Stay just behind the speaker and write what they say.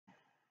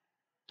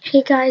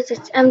Hey guys,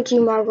 it's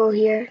MG Marvel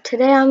here.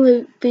 Today I'm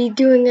going to be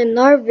doing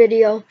another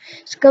video.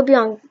 It's going to be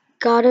on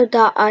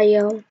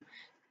Gato.io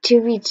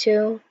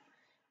 2v2.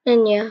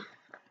 And yeah,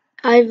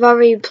 I've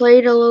already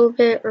played a little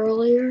bit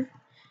earlier.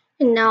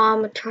 And now I'm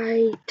going to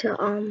try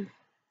to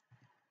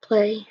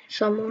play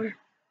some more. I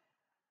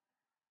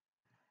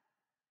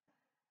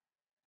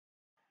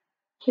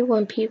hate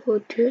when people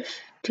just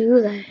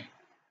do that.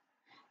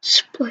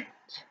 Split.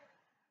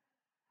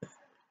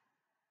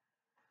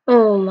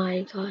 Oh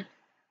my god.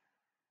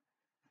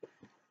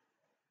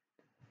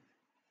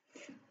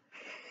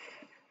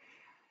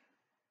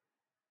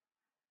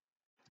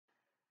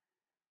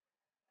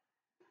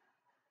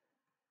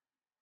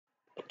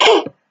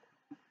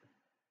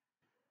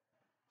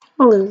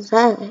 What is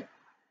that?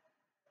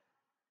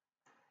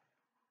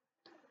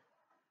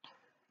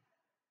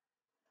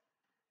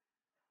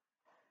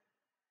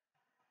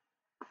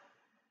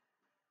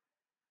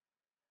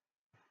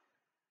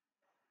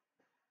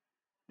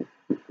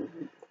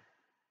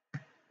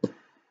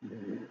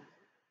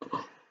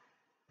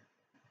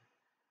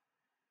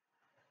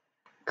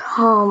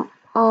 Come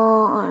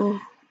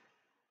on.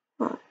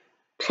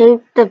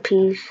 Take the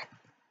piece.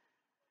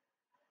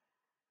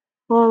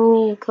 Want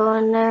me to go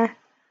in there?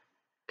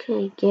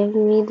 Okay, give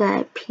me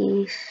that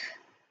piece.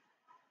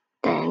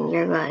 Then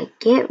you're gonna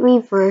get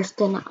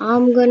reversed and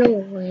I'm gonna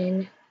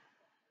win.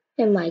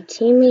 And my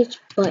teammates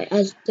butt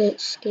as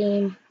this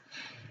game.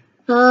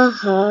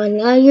 Haha,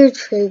 now you're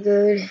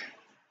triggered.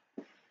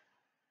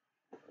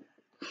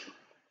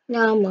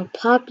 Now I'm gonna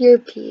pop your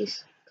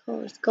piece.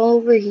 Let's go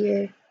over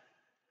here.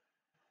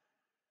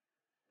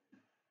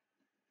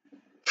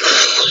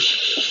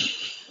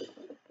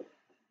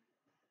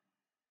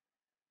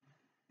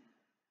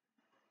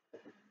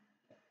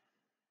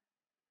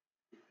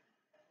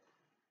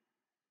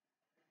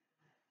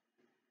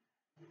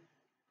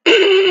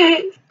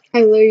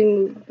 I literally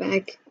moved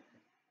back.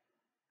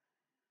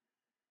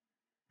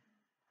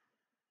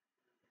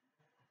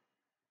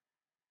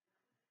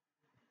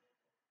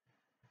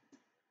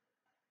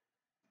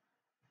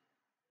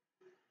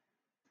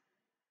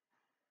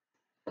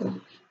 Oh my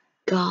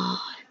god.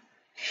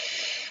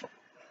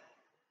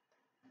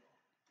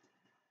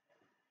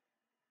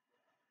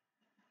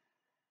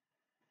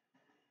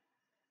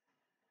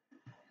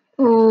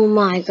 Oh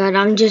my god,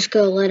 I'm just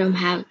gonna let him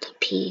have the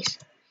piece.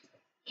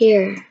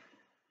 Here.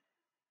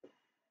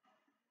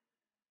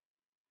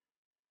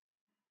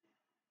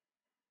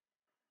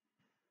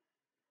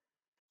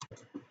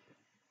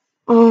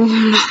 Oh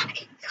my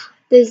god,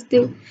 this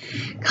dude.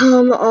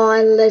 Come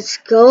on, let's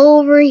go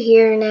over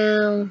here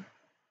now.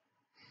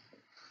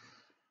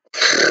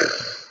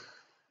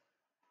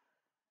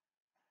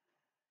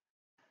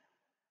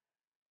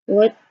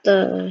 What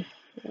the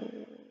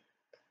heck?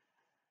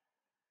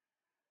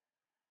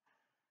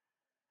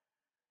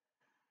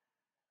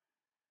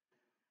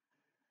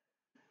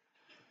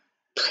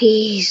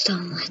 Please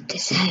don't let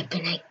this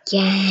happen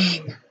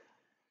again.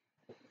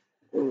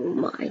 Oh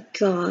my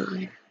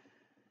god.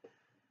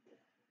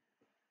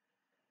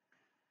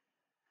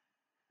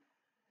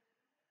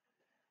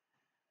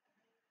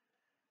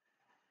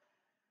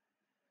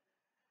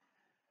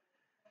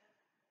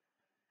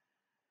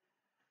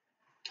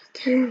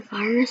 Is there a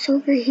virus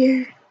over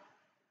here?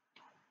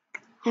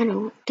 I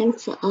don't think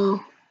so.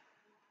 Oh.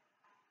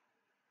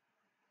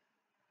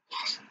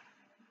 Yes.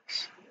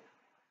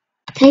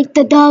 Take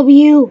the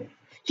W.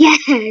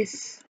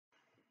 Yes.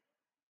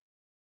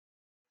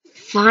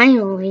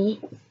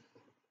 Finally.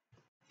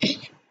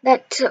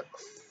 That took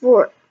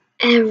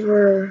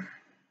forever.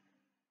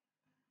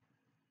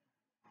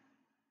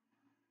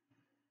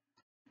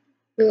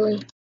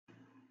 Really.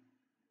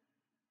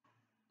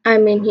 I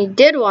mean, he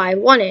did what I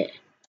wanted,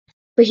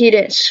 but he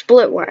didn't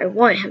split where I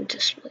wanted him to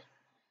split.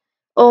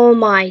 Oh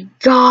my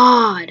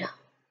god.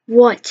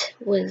 What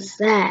was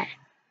that?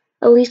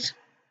 At least.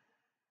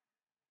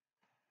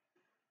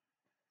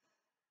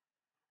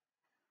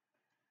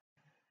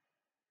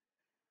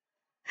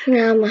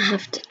 Now I'm gonna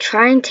have to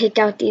try and take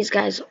out these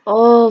guys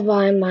all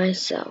by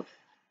myself.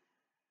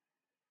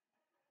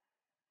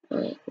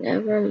 Wait,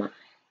 never mind.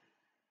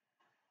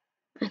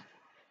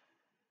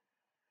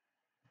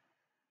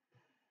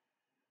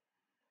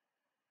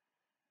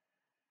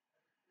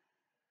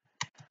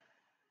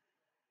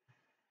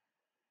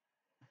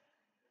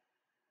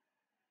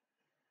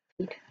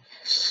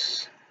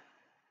 Yes.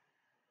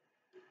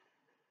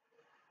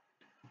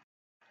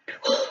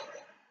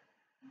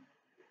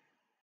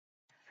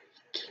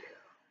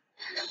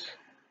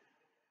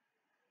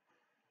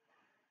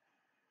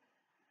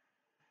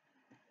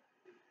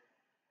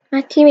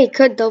 My teammate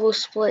could double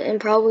split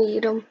and probably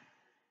eat him.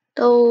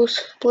 Double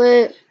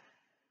split.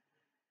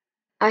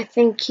 I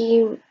think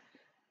he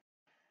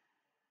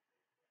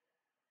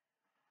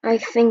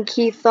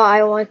thought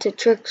I wanted to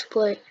trick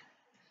split,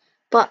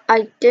 but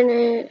I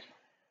didn't.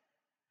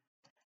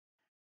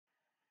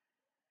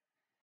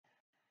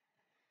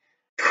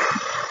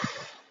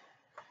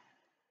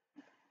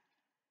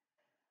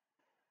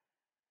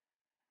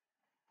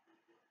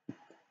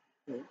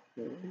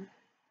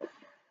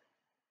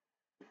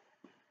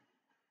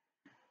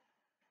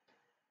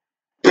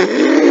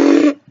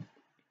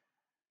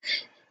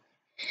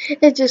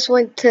 It just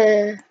went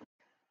to,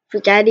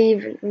 forget to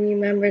even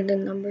remember the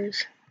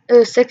numbers. It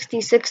was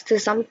 66 to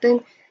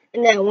something,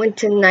 and then it went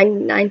to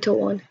 99 to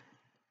 1.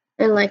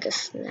 In like a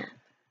snap.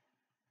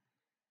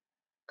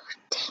 Oh,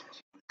 dang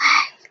it.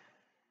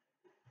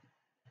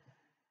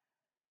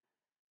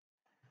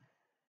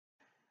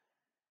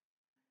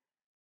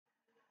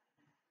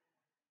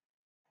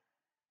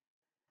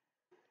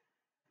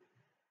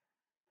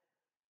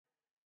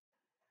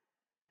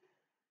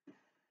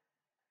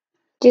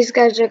 These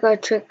guys are got a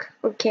trick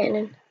or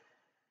cannon.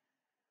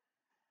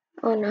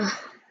 Oh no.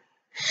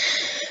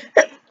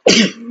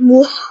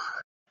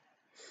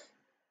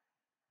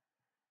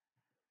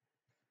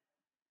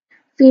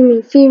 Feed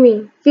me, feed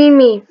me, feed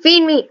me,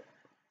 feed me!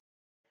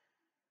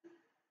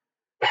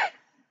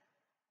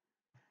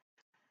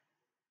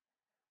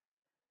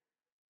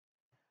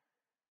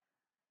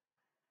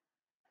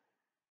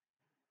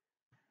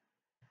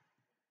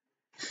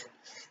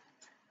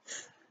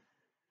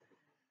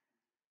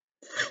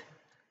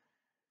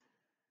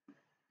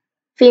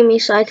 Feed me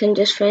so I can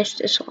just finish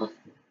this off.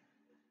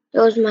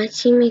 Yo, is my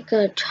teammate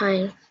gonna try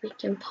and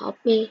freaking pop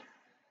me?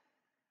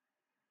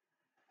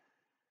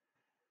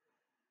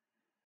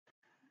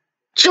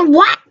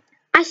 What?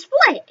 I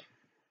split!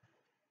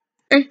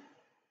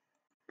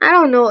 I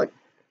don't know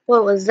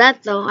what was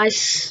that though. I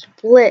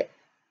split.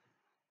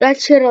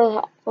 That should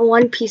have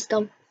one piece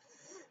them.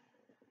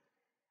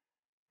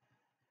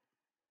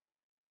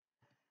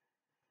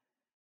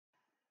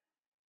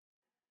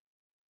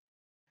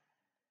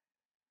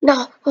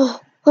 No. Oh.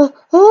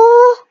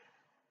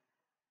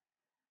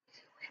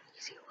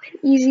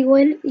 Easy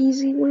win,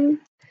 easy win.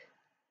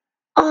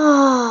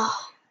 Oh.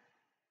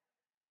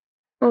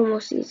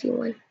 Almost easy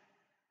win.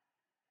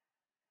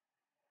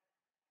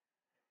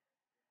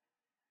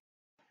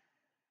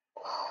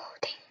 Oh,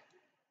 dang.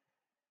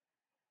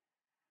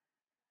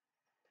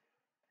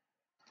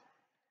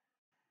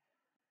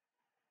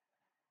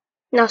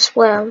 Now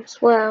split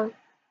him.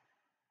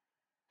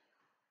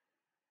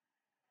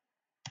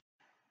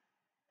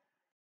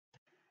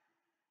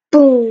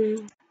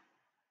 Boom.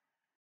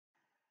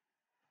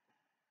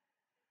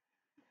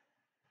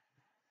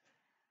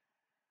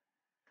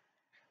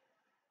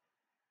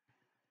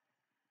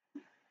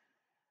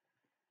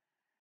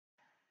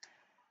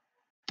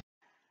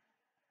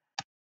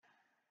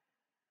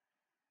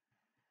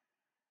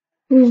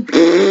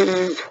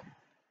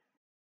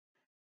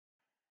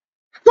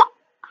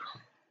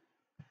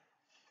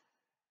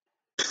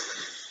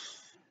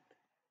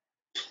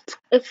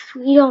 If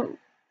we don't,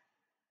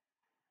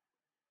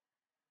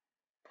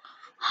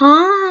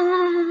 huh?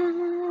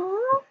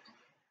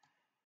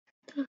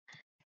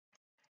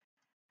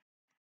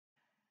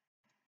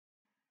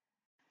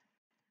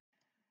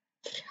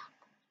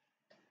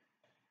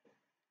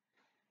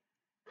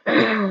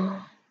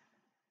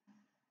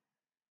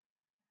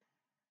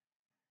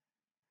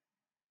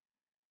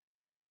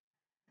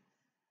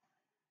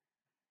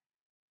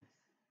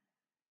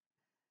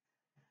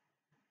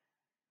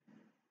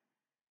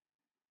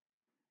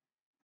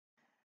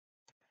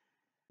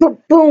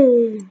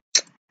 Boom.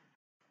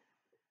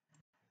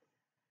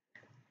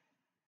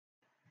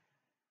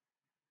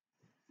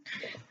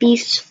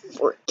 Beast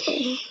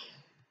 4K.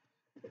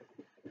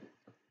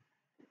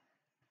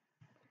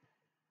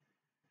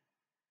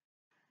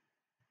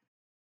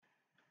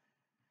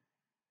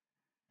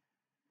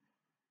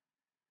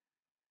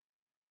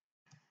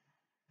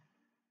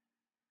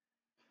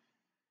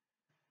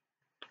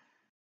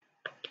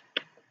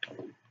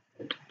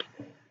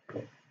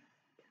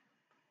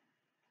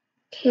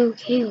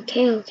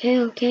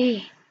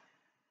 Okay.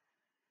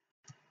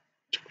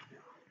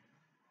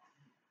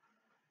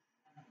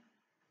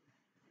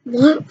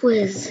 What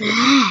was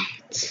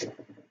that?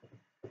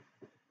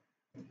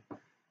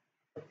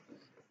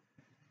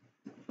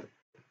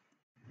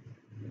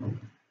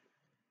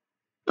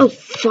 Oh,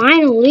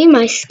 finally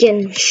my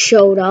skin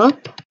showed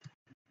up.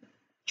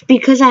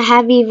 Because I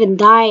haven't even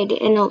died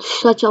in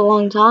such a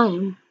long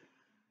time.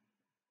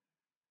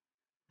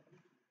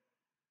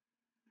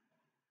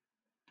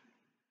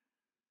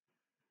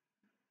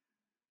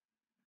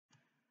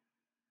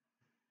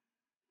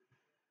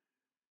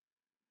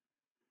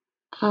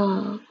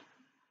 Oh!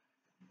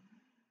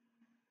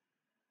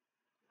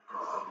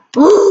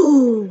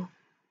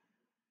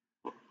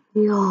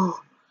 Yo,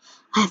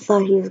 I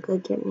thought he was gonna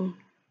get me.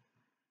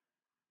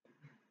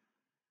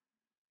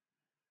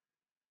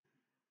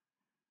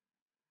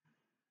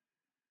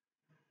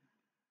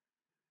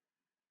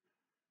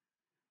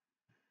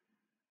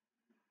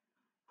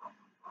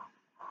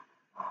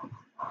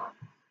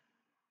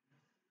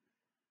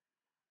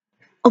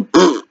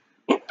 Oh,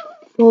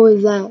 what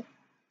was that?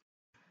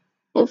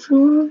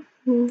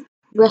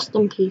 Rest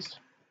in peace.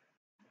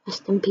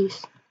 Rest in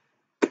peace.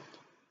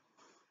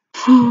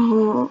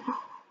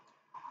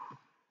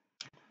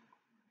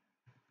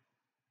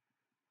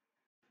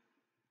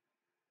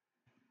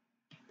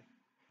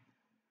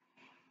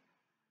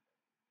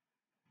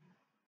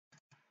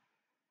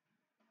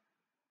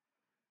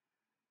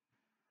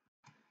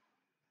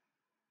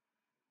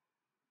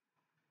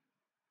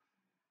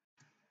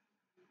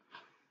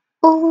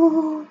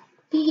 Oh,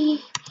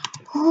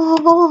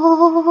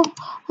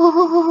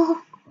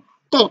 oh,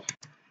 dang.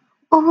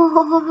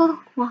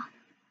 Oh,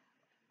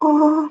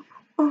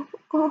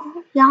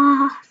 oh,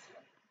 yeah.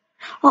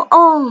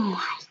 Oh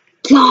my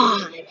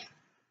God.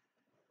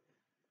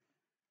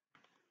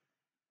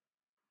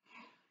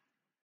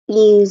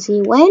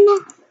 Easy win.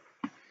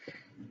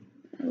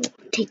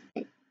 Take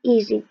that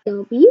easy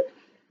W.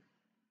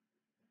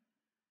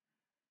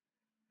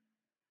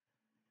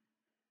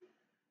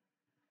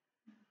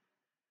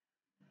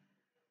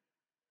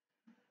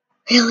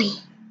 Really?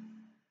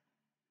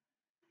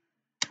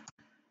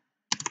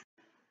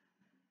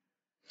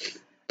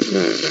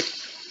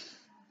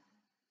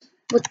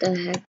 What the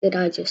heck did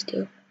I just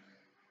do?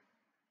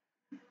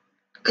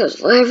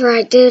 Because whatever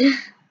I did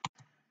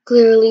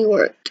clearly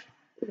worked.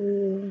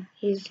 Ooh,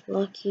 he's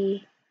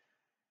lucky.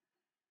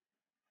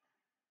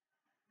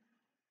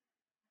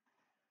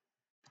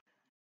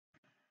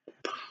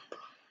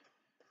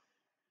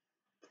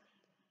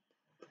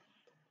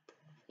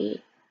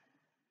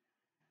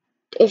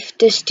 If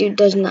this dude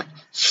does not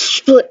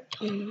split,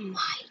 oh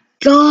my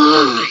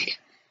God,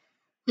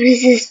 what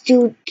is this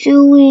dude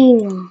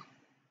doing?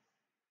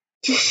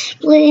 Just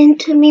split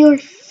into me or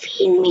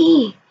feed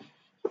me.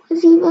 He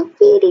wasn't even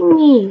feeding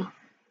me.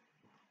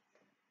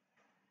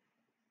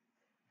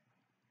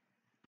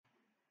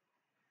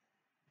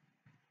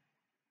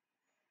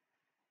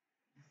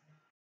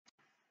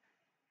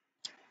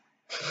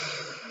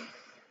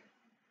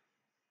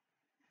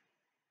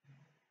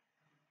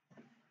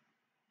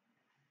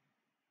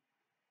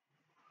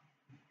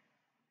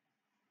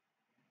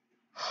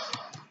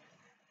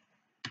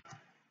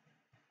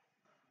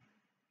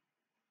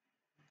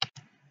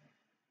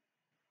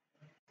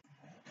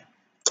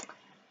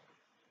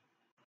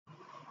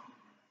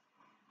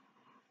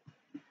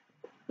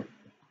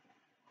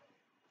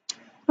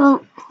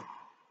 Well,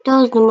 that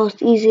was the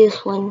most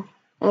easiest one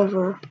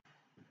ever.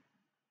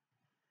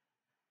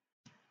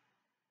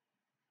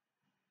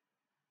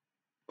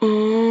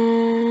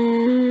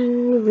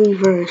 And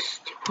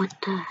reversed. What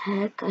the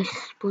heck? I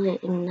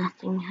split and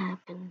nothing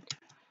happened.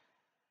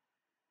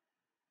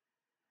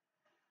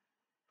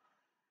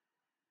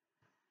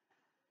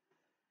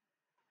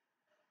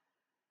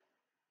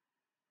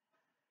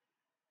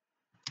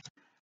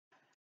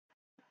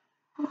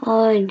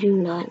 I do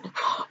not know.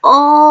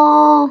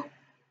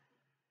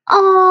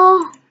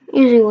 Oh,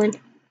 easy one.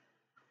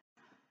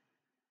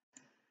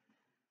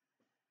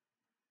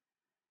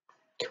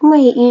 Too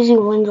many easy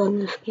ones on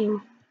this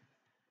game.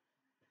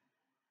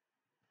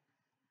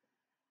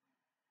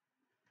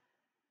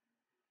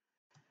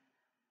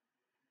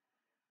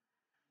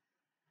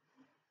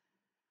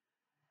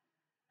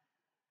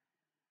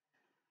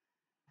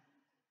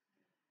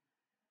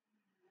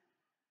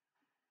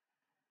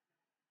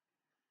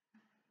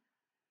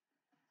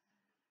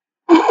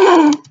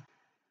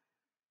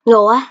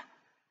 No, what?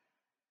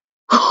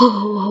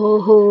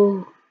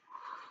 Oh,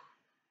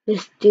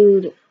 this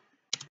dude.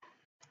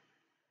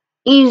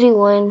 Easy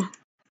one.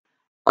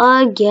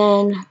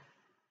 Again.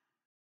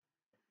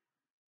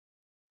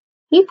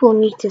 People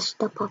need to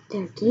step up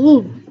their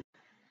game.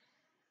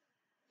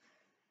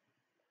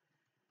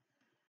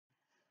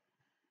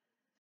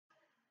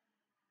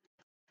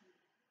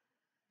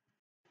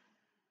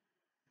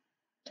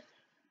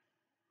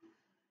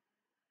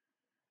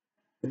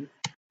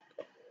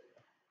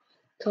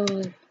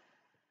 God.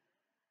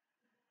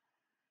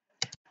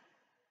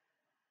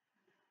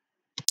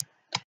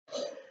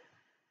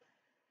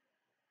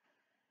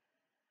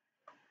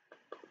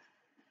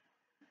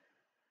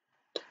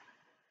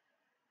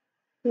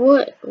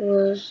 What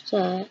was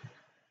that?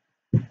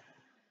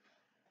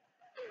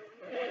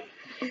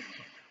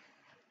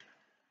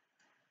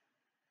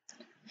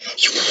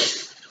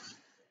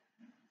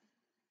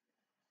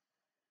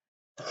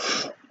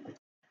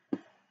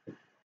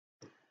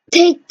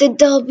 Take the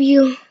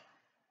W.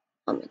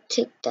 I'm gonna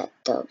take that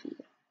W.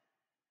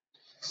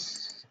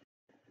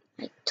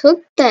 I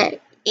took that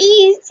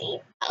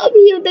easy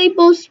W. They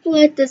both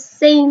split at the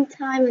same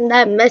time and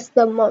that messed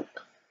them up.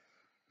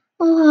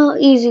 Oh,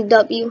 easy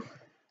W.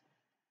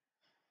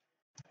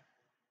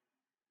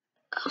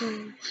 Oh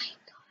my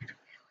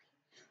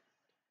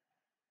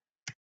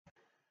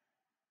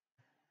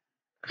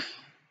God.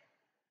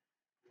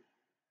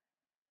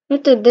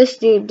 What did this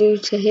dude do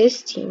to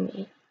his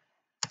teammate?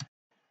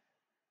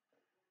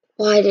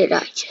 Why did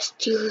I just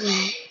do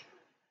that?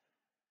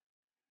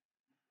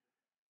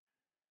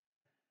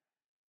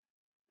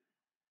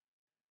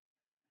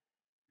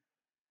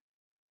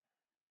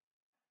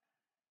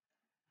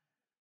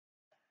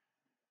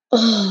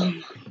 Oh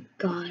my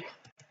God.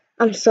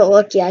 I'm so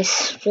lucky I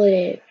split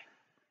it.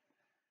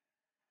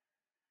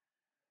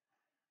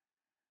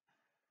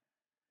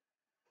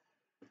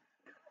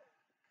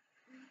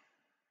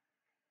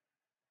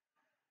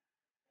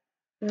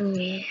 Oh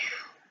yeah.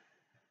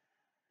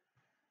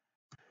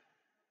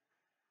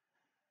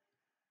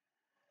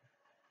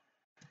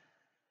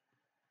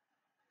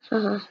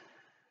 Uh-huh.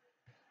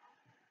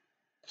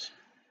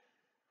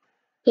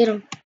 Get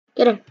him.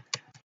 Get him.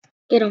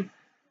 Get him.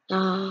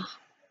 Yeah.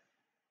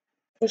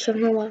 Push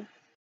him.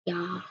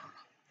 Yeah.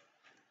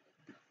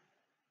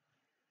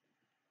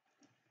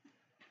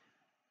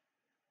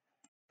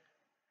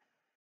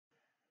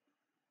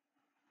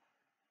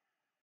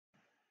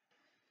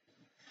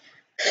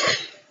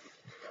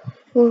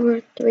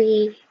 4,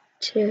 3,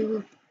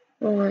 2,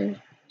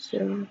 1,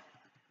 0.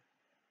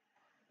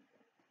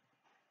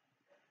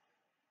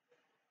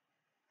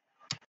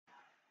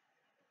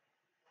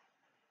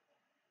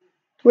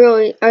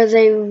 Really, are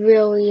they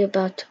really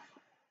about to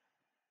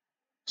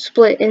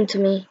split into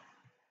me?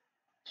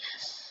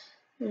 Yes.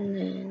 And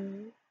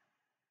then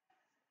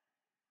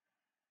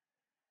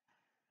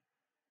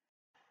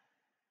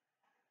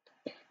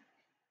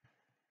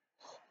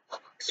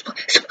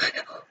split.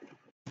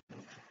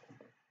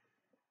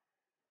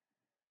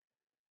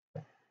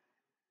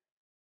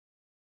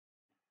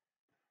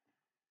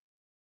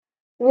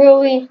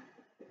 Really?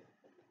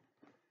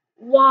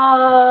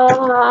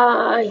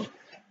 Why?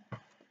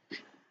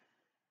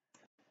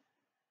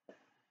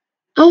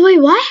 Oh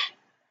wait, what?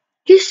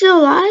 He's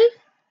still alive?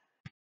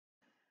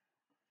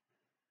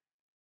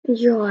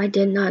 Yo, I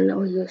did not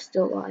know he was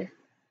still alive.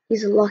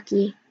 He's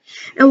lucky.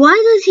 And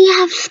why does he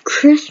have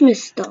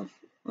Christmas stuff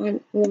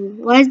on?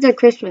 Why is there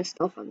Christmas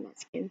stuff on that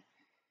skin?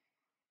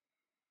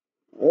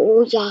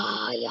 Oh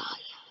yeah.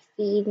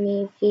 Feed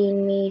me, feed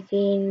me,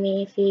 feed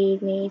me,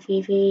 feed me,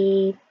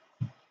 feed.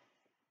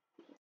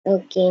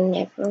 Okay,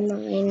 never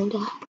mind.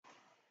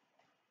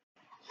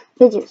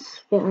 Fidget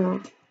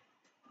spinner.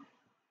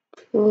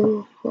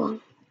 Too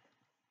long.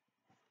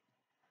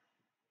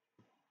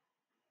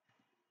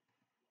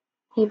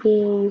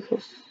 Maybe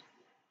because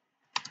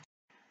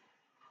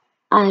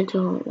I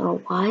don't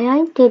know why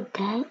I did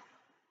that.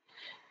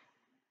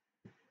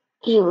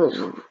 He was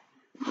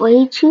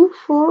way too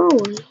far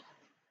away.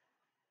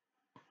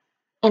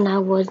 And I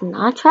was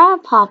not trying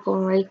to pop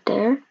him right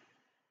there.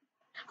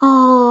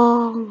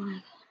 Oh my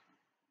god.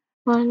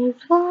 When you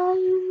try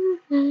your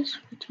best,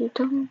 but you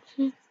don't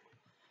see.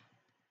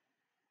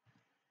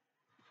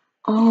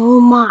 Oh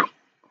my.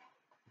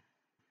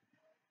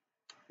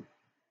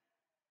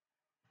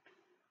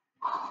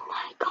 Oh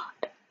my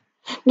god.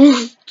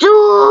 This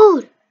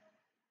dude!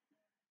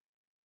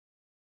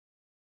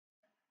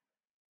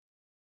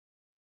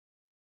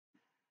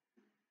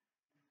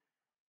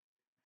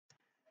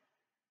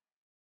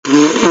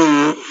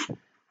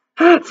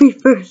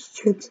 Reverse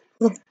trick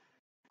split.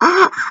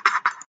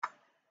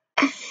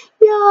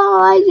 Yo,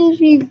 I just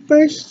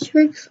reverse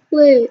trick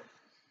split.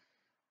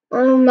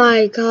 Oh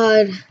my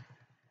god.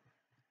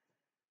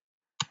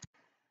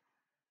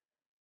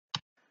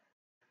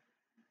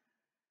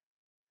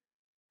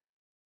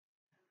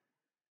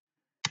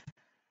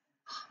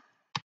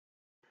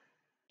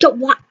 Yo,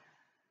 what?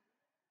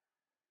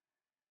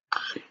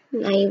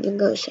 Not even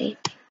gonna say.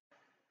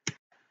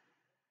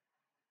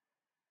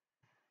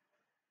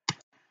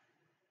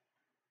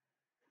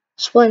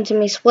 Split into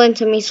me, split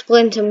into me,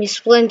 split into me,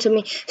 split into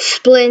me,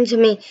 split into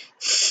me,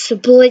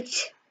 split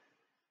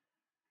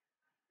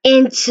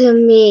into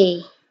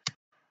me.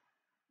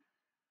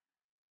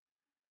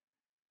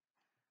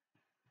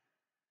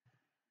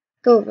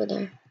 Go over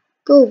there.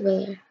 Go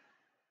over there.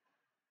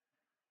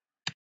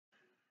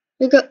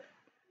 You go.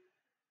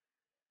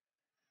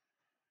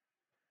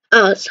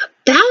 I was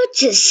about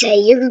to say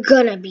you're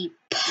gonna be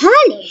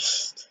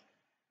punished.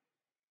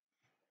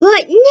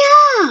 But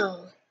no!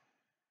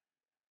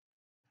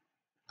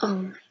 Oh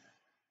my.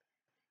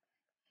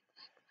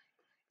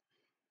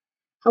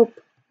 Help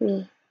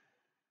me.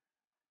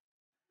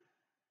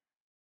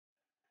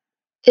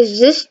 Is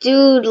this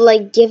dude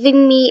like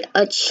giving me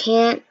a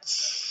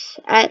chance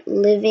at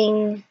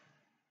living?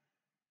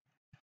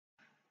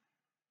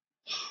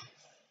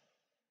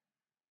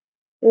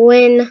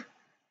 When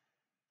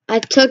I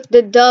took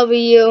the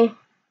W.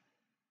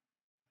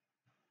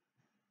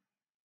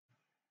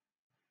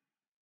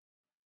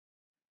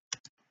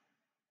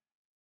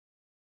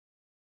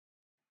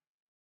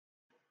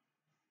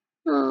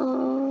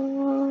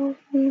 Oh.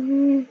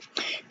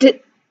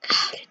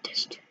 How did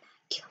this dude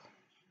not kill me?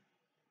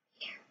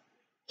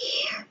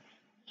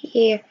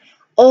 Here.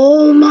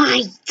 Oh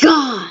my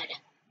god!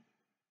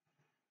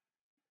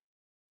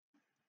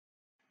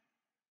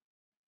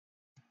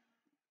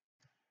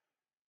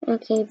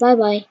 Okay, bye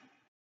bye.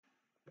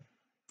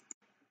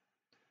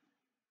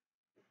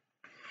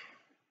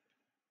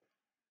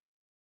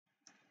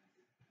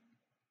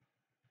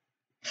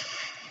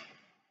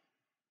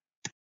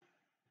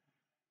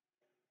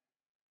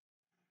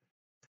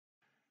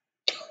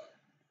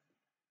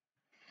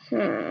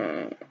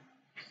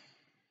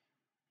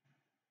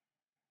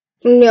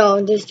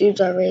 No, this dude's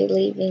already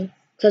leaving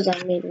because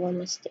I made one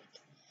mistake.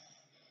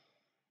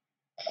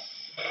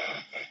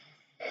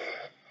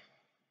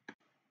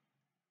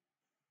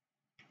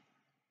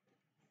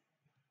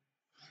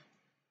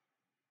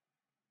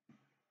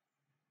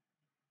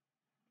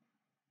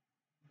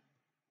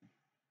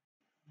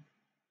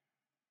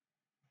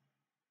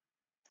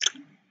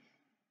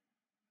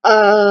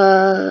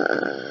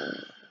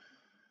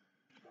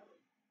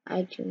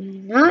 I do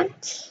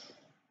not.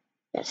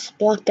 Yes,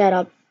 block that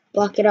up.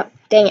 Block it up.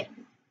 Dang it.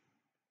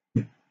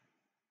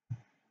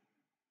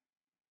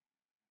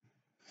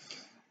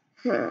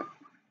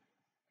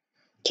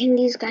 Can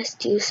these guys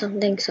do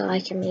something so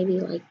I can maybe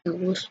like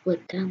double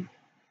split them?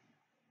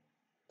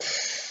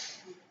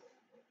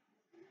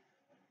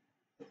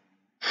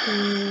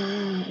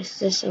 Is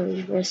this a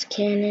reverse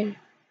cannon?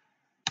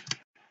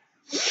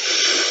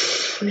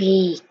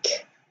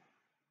 Freak.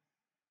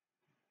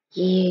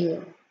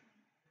 You.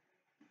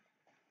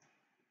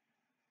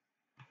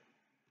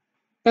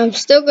 I'm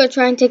still gonna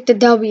try and take the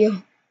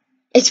W.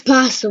 It's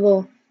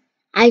possible.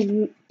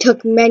 I've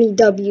took many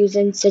W's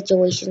in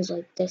situations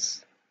like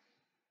this.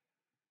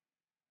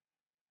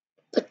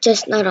 But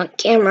just not on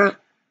camera.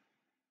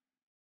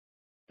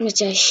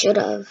 Which I should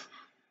have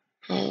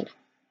had.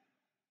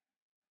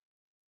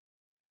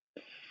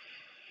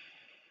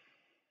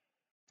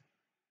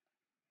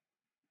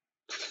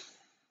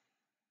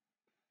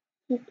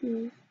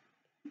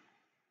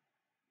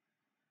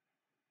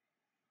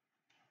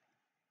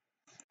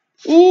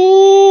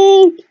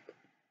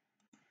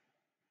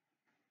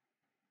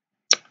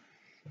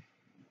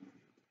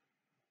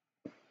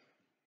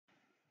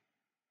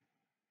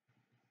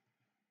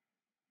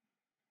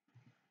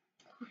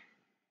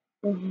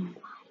 Oh my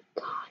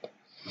god.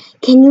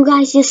 Can you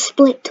guys just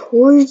split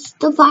towards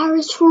the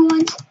virus for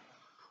once?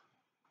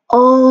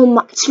 Oh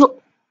my.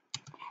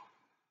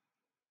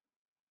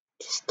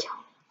 Just kill me.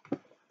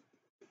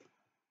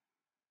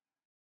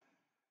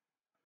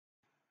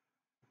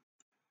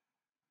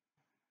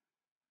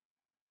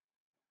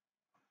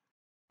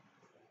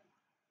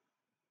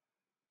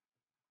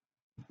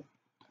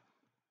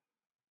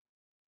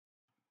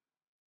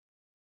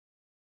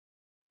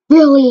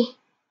 Really?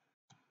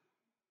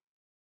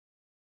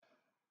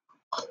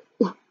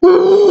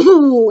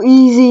 Ooh,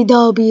 easy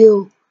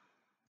W.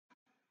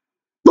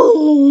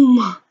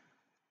 Boom.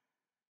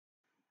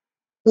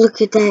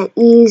 Look at that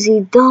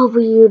easy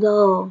W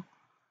though.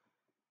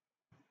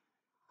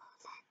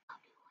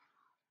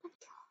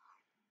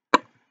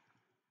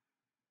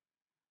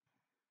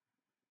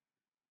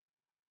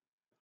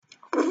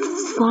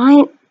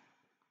 Fine.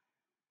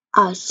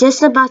 I was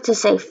just about to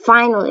say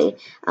finally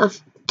a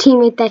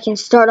teammate that can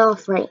start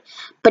off right.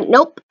 But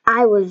nope,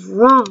 I was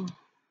wrong.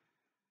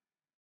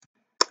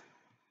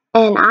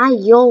 And I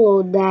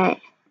YOLO'd that.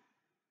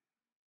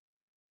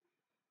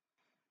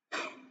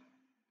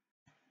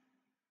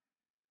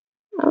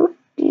 Okay.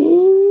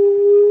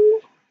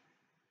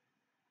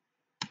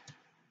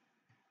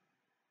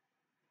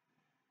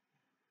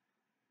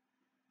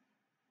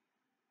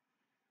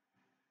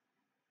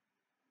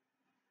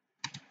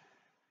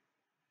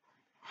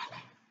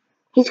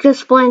 He's gonna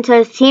split into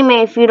his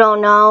teammate if you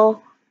don't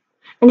know.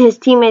 And his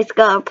teammate's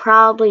gonna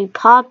probably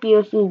pop you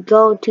if you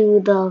go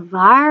to the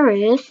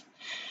virus.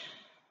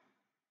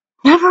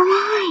 Never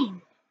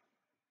mind.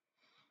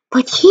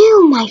 But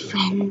you, my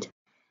friend.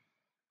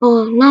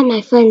 Well, not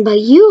my friend, but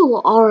you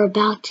are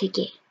about to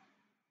get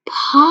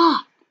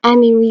popped.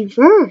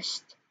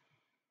 Reversed.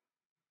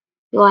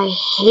 Yo, I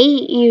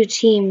hate you,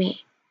 teammate.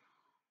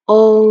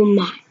 Oh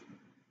my.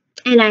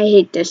 And I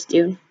hate this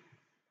dude.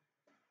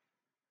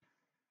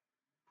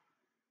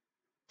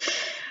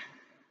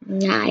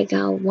 Now I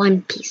got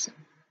one piece of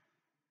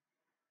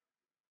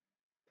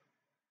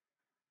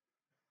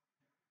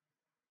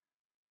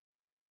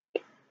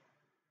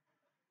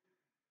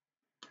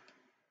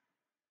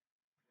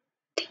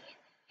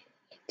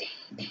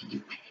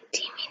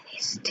teammate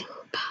is still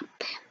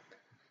popping.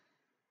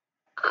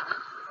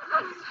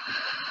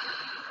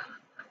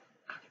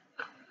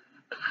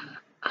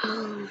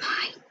 Oh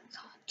my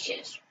god,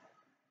 just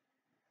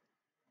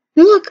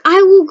look,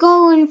 I will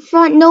go in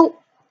front.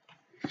 Nope.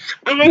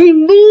 I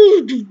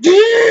moved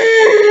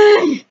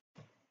again.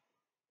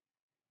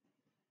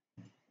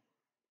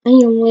 I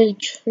am really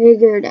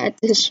triggered at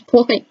this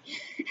point.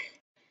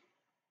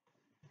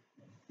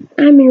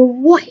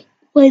 What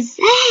was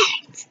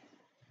that?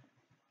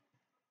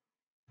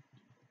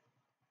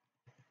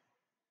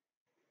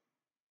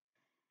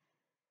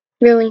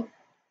 Really?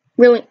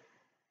 Really?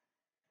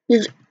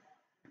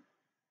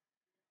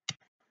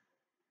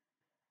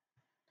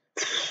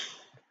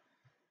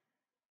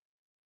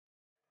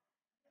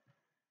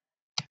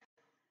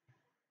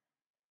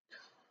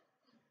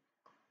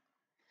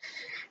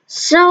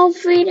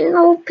 Self-feeding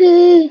OP.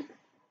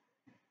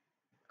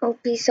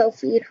 OP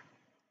self-feed.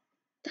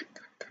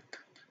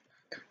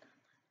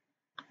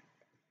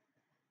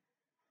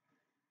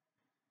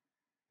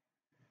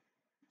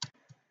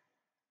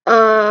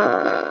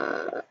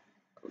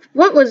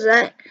 What was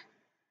that?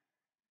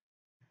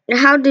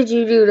 How did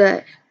you do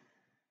that?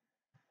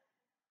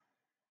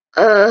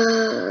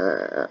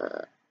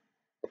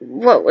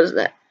 What was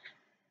that?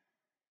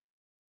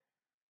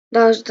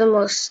 That was the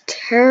most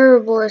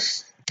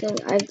terriblest thing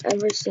I've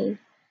ever seen.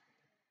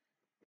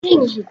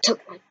 Dang, he took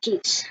my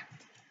keys.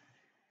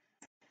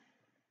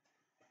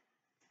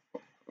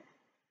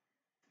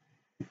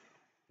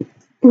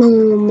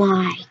 Oh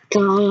my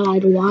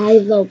god, why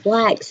the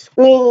black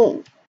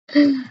screen?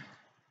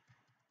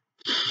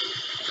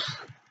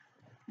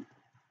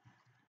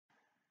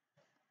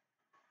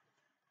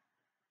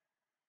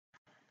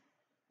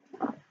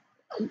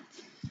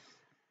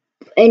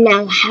 And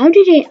now, how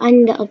did it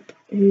end up?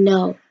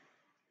 No.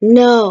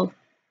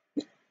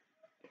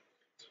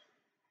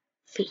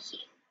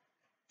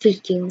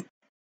 Freaking.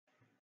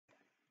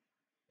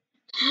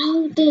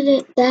 How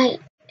did that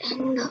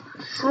And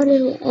how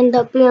did it end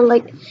up being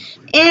like,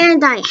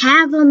 and I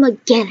have them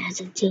again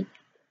as a team.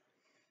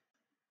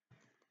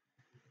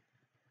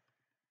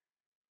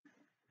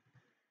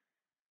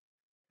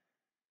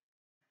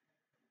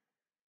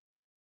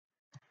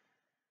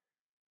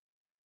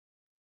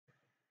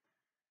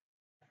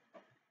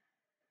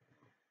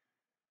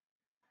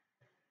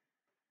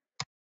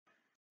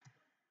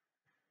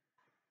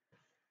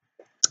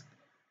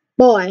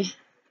 Boy,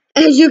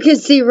 as you can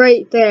see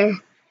right there.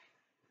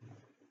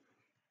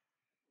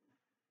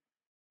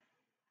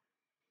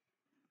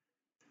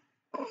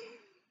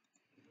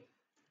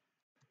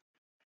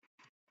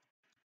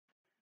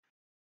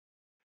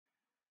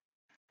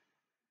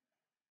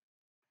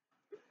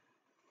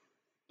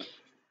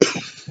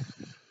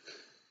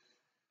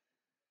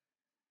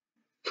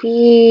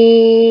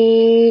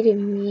 Feed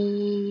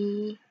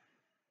me.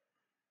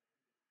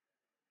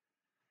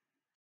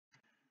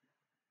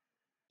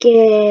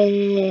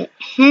 Get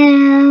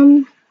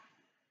him.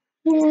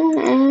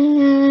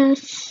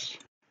 Yes.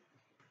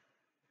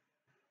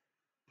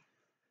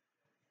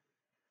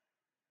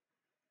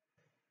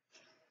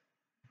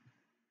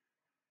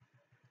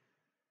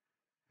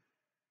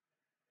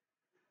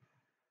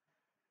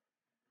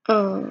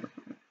 Oh.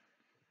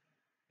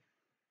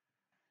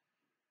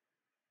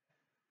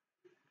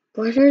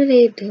 What are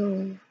they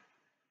doing?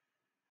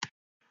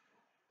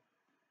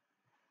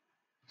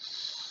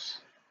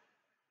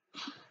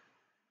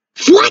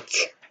 What?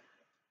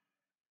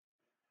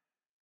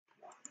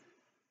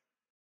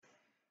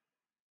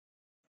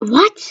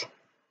 What?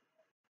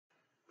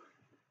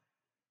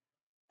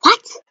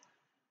 What?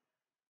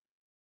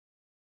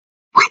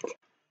 What?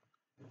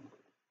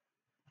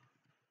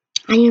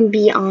 I am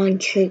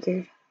beyond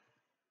triggered.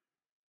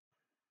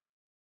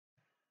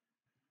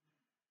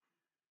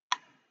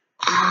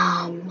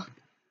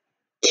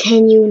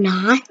 Can you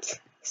not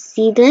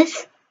see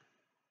this?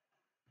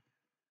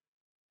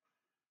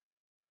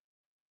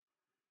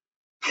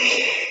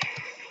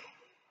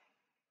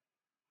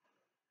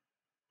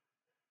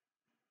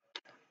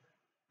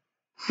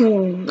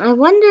 I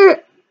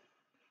wonder.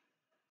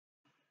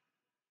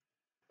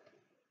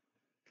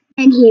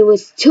 And he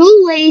was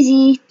too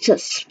lazy to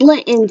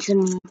split into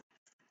me.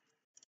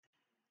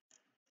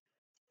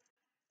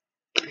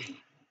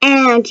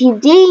 And he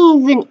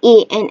didn't even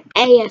eat an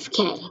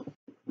AFK.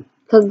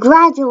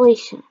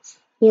 Congratulations,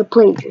 you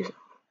played yourself.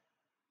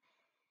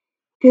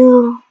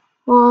 2,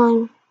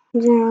 1,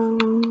 0.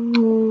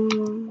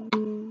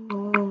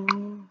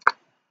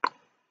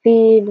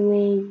 Feed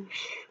me,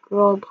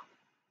 scrub.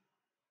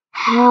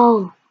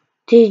 How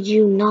did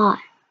you not?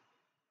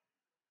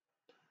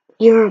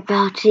 You're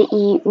about to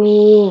eat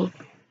me.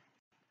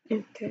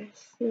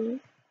 Interesting.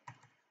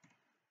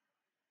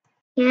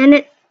 Can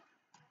it?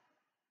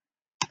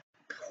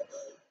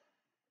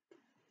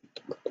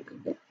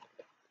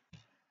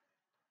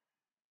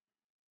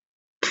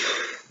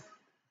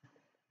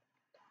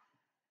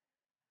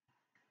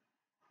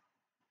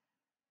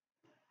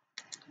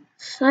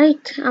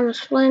 Psych, I'm a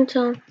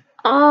splinter.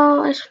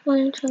 Oh, I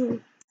splinter.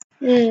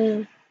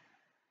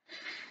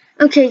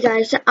 Okay,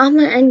 guys, I'm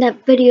gonna end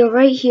that video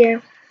right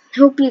here.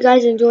 Hope you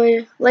guys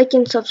enjoyed. Like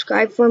and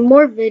subscribe for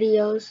more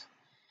videos.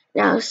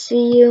 Now,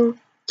 see you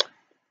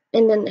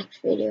in the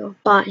next video.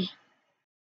 Bye.